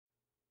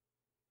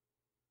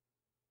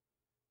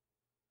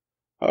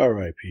All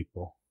right,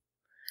 people.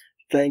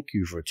 Thank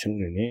you for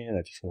tuning in.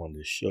 I just wanted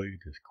to show you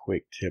this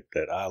quick tip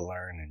that I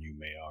learned, and you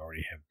may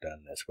already have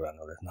done this, but I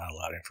know there's not a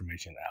lot of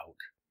information out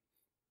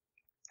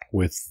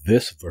with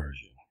this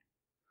version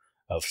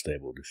of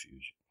Stable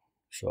Diffusion.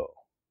 So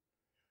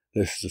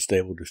this is the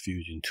Stable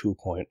Diffusion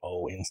 2.0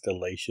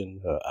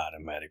 installation,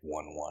 automatic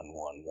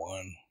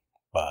 1111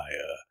 by,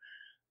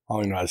 I don't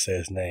even know how to say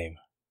his name,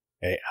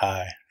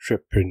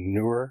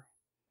 Aitrepreneur.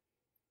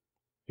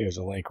 Here's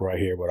a link right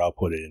here, but I'll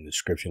put it in the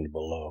description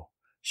below.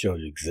 Shows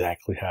you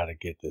exactly how to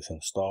get this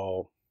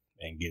installed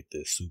and get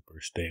this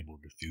super stable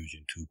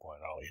diffusion 2.0.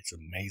 It's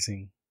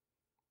amazing.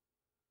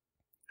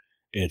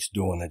 It's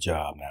doing the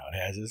job now. It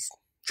has its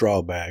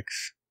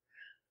drawbacks,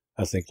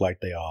 I think, like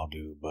they all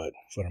do, but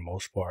for the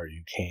most part,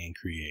 you can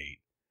create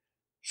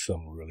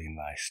some really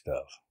nice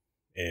stuff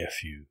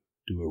if you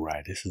do it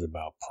right. This is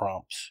about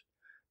prompts,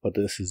 but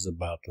this is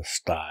about the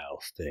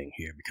styles thing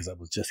here, because I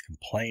was just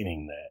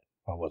complaining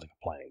that, I wasn't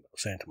complaining, but I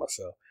was saying to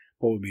myself,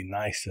 what would be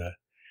nice to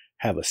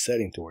have a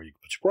setting to where you can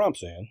put your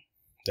prompts in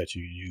that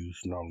you use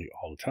normally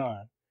all the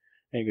time,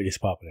 and you can just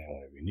pop it in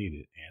whenever you need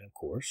it. And of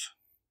course,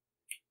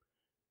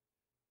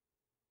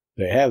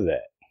 they have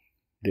that.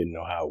 Didn't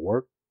know how it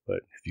worked, but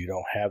if you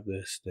don't have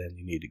this, then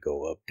you need to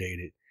go update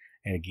it.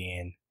 And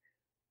again,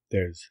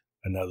 there's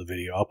another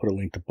video. I'll put a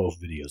link to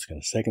both videos. In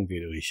the second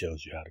video, he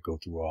shows you how to go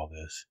through all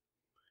this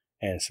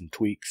and some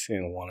tweaks,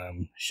 and one of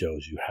them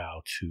shows you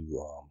how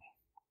to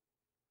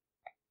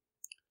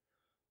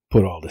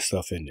put all this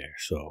stuff in there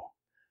so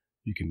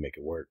you can make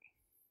it work.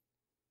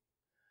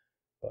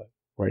 But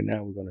right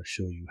now we're going to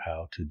show you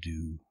how to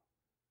do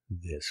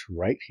this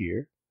right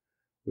here,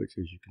 which,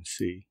 as you can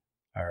see,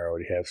 I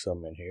already have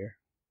some in here.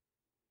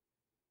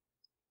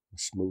 A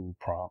smooth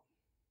prompt.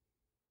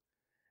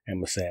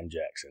 And my Sam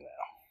Jackson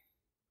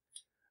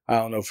now. I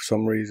don't know, for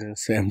some reason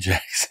Sam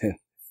Jackson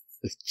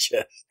is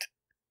just,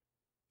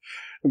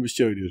 let me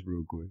show you this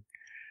real quick.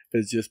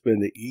 It's just been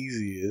the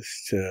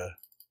easiest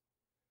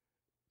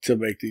to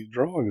make these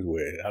drawings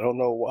with. I don't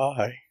know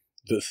why.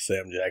 This is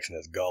Sam Jackson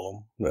as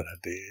Gollum that I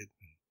did.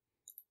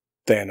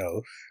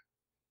 Thanos.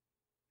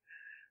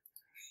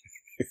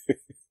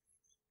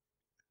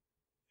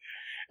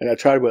 And I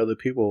tried with other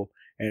people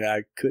and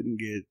I couldn't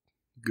get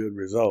good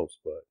results,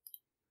 but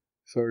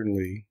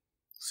certainly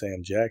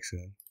Sam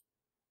Jackson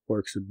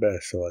works the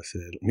best. So I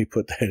said, let me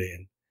put that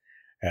in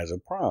as a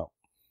prompt.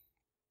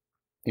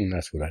 And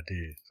that's what I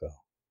did. So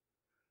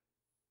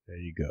there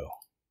you go.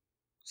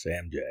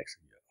 Sam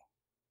Jackson.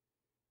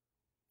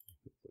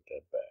 Put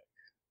that back.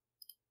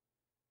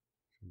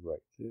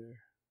 Right there.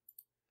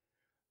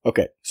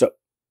 Okay, so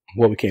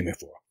what we came here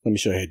for. Let me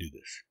show you how to do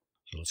this.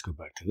 So let's go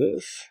back to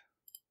this.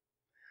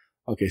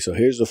 Okay, so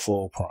here's the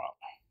full prompt.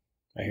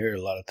 Now here are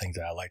a lot of things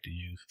that I like to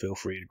use. Feel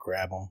free to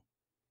grab them.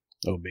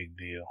 No big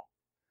deal.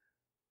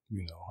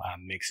 You know, I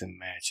mix and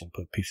match and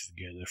put pieces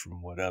together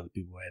from what other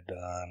people had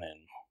done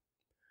and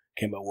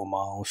came up with my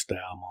own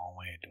style, my own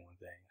way of doing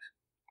things.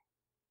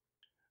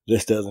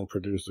 This doesn't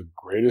produce the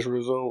greatest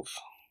results,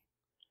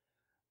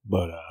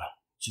 but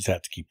just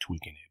have to keep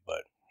tweaking it.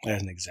 But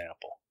as an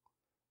example,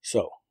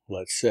 so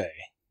let's say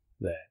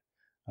that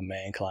a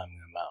man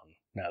climbing a mountain.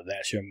 Now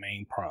that's your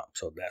main prompt,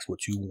 so that's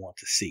what you want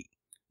to see.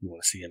 You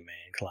want to see a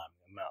man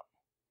climbing a mountain.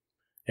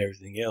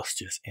 Everything else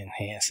just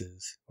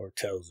enhances or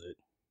tells it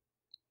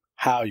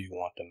how you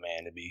want the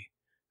man to be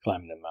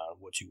climbing the mountain,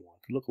 what you want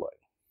it to look like.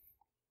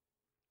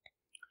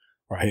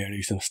 Right here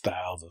are some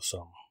styles of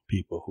some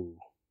people who,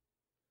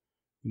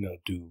 you know,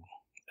 do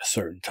a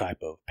certain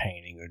type of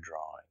painting or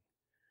drawing,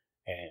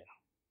 and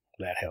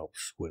that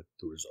helps with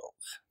the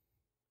results.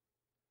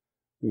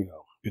 You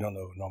know, if you don't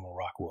know who Norman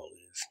Rockwell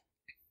is,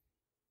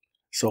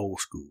 it's old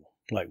school,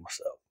 like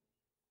myself.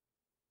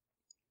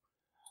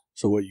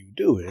 So what you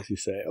do is you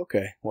say,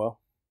 okay, well,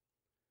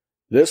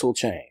 this will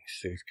change.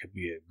 So it could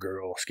be a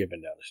girl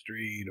skipping down the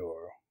street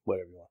or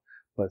whatever you want.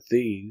 But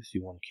these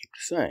you want to keep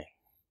the same.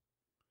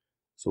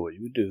 So what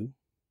you would do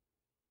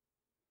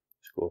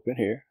is go up in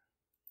here,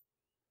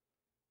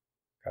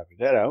 copy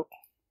that out,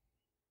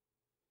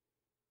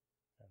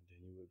 and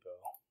then you would go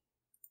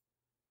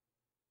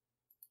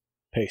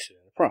paste it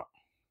in the prompt.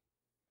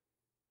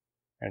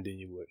 And then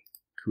you would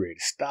create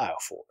a style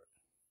for it.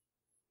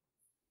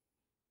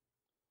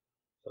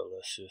 So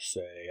let's just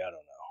say, I don't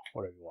know,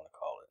 whatever you want to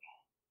call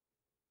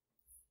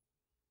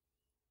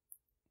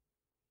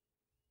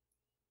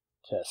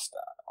it. Test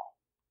style.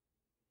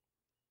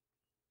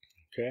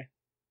 Okay.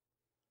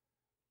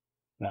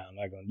 Now I'm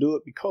not going to do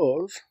it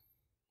because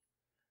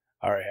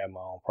I already have my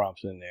own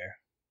prompts in there.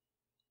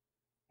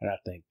 And I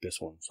think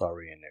this one's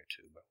already in there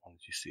too, but why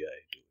don't you see how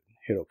you do it?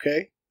 Hit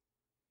OK.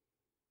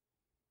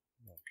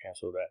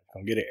 Cancel that.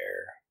 Don't get an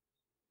error.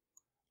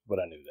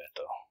 But I knew that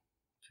though.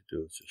 What you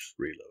do is just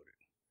reload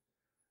it.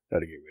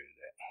 Gotta get rid of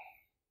that.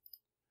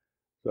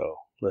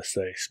 So let's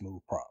say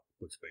smooth prompt,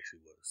 which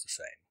basically what is the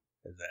same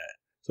as that.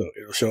 So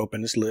it'll show up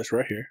in this list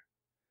right here.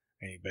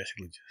 And you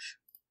basically just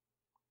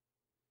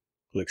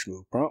click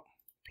smooth prompt,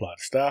 apply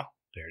the style,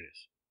 there it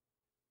is.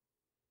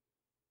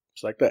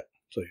 Just like that.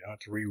 So you don't have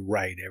to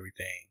rewrite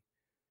everything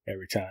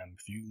every time.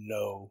 If you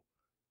know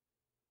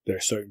there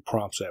are certain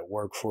prompts that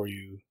work for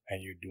you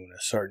and you're doing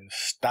a certain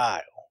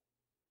style,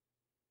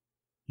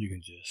 you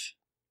can just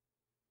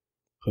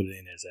put it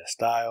in as that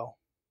style,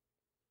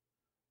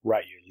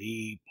 write your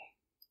lead,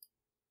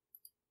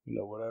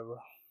 whatever.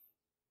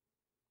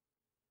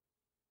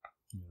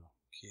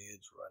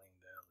 Kids running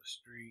down the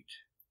street.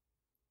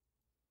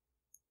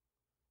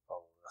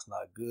 Oh, that's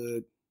not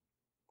good.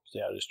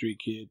 Stay out of the street,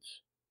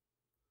 kids.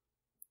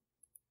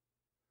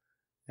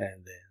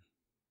 And then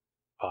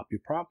pop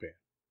your prompt in.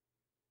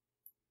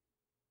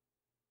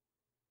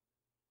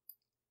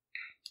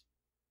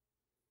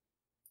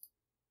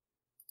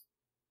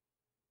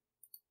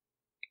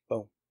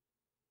 Boom.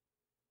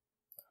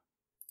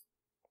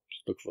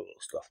 Just look for little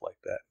stuff like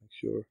that. Make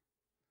sure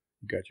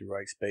you got your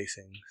right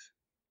spacings.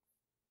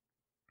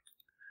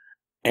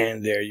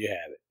 And there you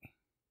have it.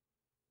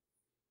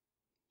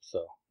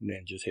 So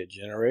then just hit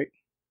generate.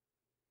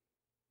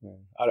 And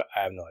I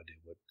have no idea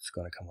what's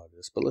going to come out of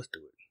this, but let's do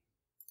it.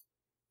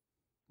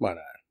 Why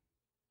not?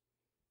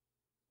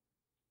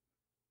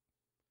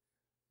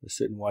 Let's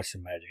sit and watch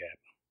some magic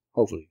happen.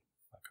 Hopefully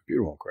my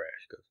computer won't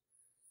crash, because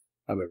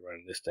I've been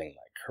running this thing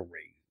like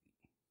crazy.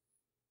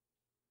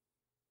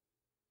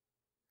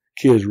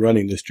 Kids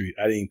running the street.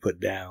 I didn't put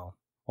down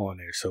on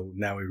there, so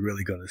now we're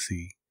really going to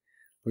see.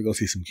 We're going to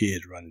see some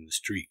kids running the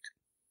street.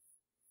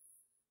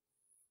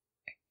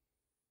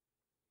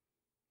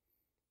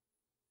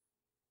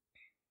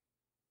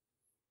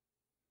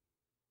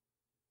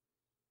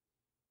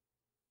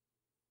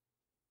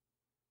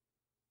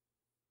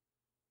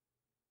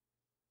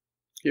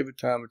 Give it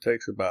time. It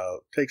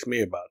takes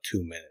me about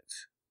 2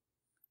 minutes.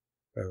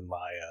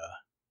 My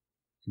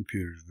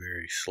computer is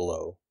very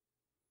slow.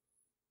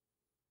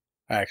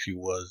 I actually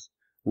was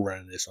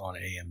running this on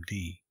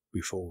AMD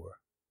before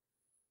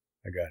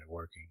I got it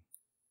working,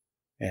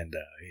 and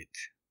it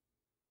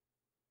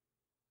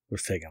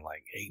was taking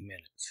like 8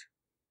 minutes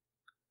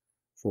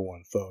for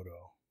one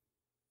photo.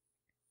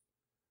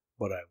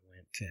 But I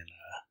went and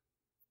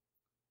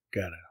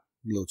got a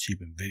little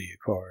cheap NVIDIA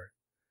card,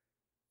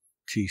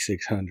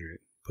 T600,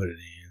 put it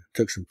in.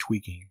 Took some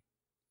tweaking,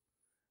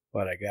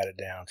 but I got it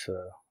down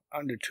to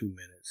under 2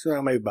 minutes.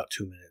 So maybe about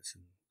 2 minutes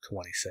and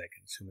 20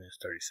 seconds, 2 minutes,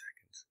 30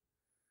 seconds.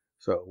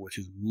 So, which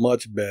is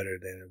much better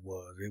than it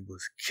was. It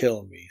was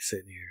killing me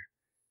sitting here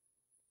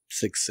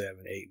 6,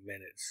 7, 8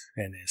 minutes.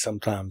 And then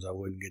sometimes I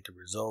wouldn't get the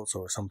results,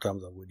 or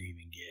sometimes I wouldn't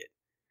even get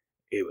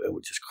it. It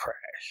would just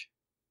crash.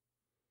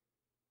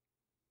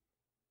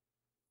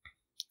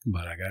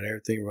 But I got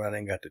everything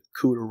running, got the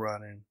CUDA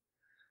running,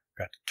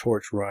 got the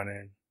torch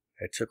running.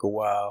 It took a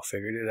while,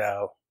 figured it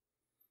out.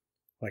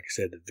 Like I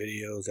said, the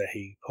videos that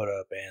he put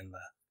up and the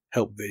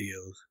help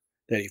videos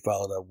that he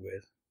followed up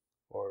with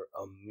were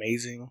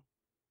amazing.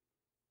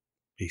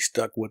 He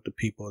stuck with the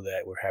people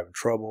that were having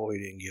trouble. He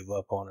didn't give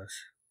up on us.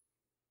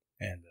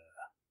 And,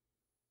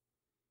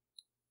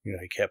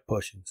 he kept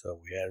pushing. So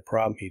we had a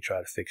problem. He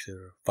tried to fix it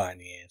or find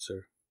the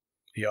answer.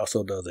 He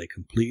also does a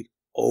complete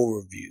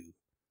overview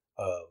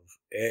of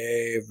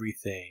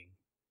everything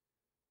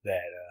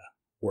that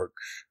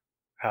works,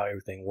 how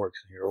everything works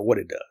here, or what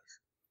it does.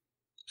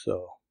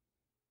 So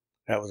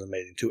that was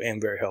amazing too,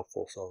 and very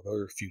helpful. So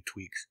those are a few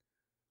tweaks.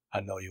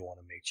 I know you want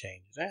to make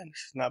changes, and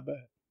this is not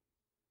bad.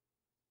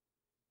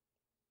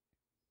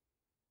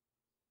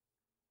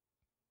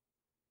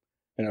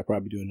 And I'll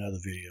probably do another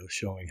video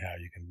showing how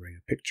you can bring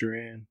a picture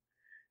in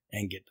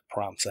and get the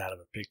prompts out of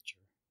a picture.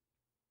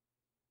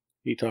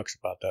 He talks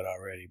about that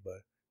already,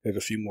 but there's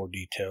a few more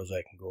details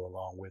that can go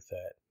along with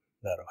that.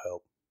 That'll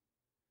help.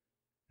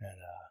 And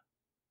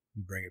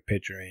you bring a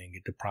picture in,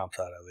 get the prompts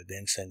out of it,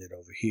 then send it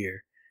over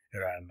here.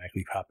 It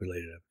automatically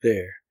populated up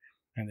there.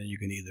 And then you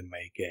can either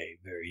make a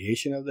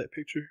variation of that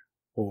picture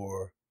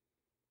or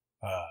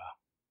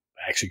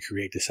actually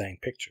create the same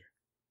picture.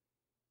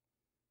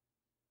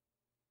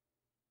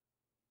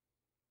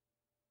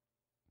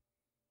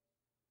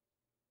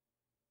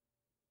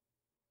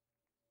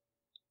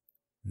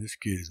 This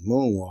kid is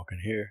moonwalking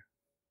here.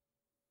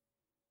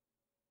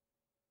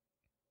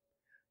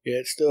 Yeah,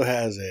 it still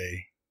has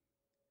a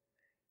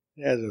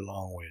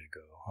long way to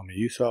go. I mean,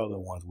 you saw the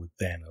ones with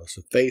Thanos.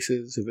 The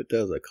faces, if it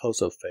does a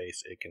close-up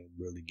face, it can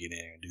really get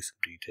in and do some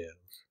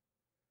details.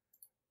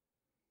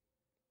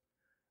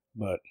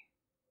 But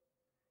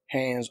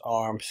hands,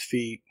 arms,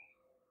 feet,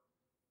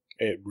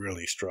 it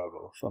really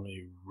struggles. I mean,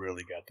 you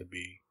really got to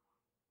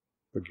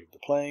forgive the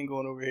plane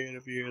going overhead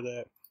if you hear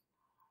that.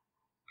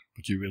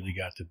 But you really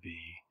got to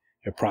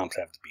your prompts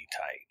have to be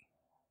tight.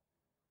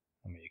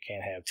 I mean, you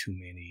can't have too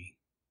many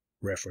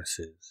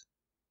references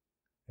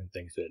and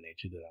things of that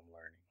nature that I'm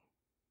learning.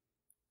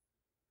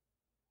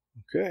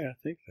 Okay, I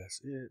think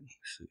that's it.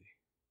 Let's see.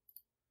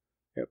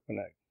 Yep,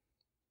 and I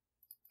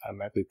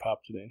automatically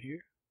popped it in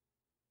here.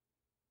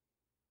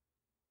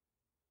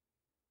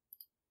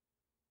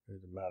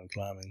 There's the mountain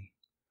climbing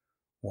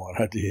one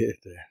I did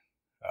there.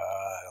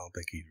 I don't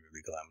think he's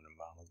really climbing the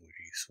mountains when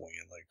he's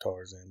swinging like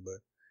Tarzan,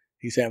 but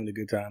he's having a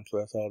good time, so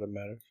that's all that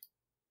matters.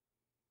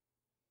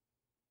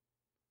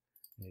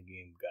 And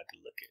again, we got to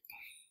look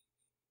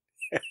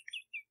at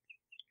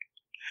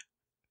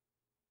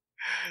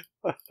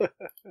I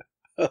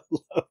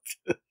love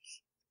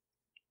this.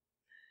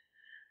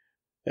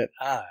 And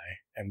I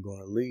am going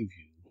to leave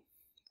you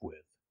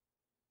with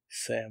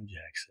Sam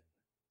Jackson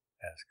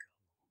as Gollum.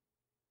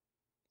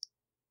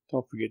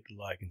 Don't forget to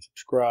like and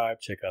subscribe.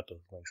 Check out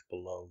those links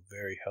below.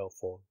 Very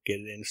helpful. Get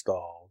it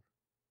installed.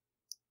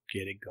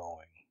 Get it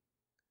going.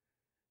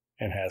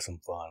 And have some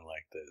fun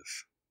like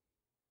this.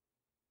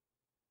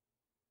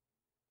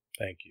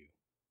 Thank you.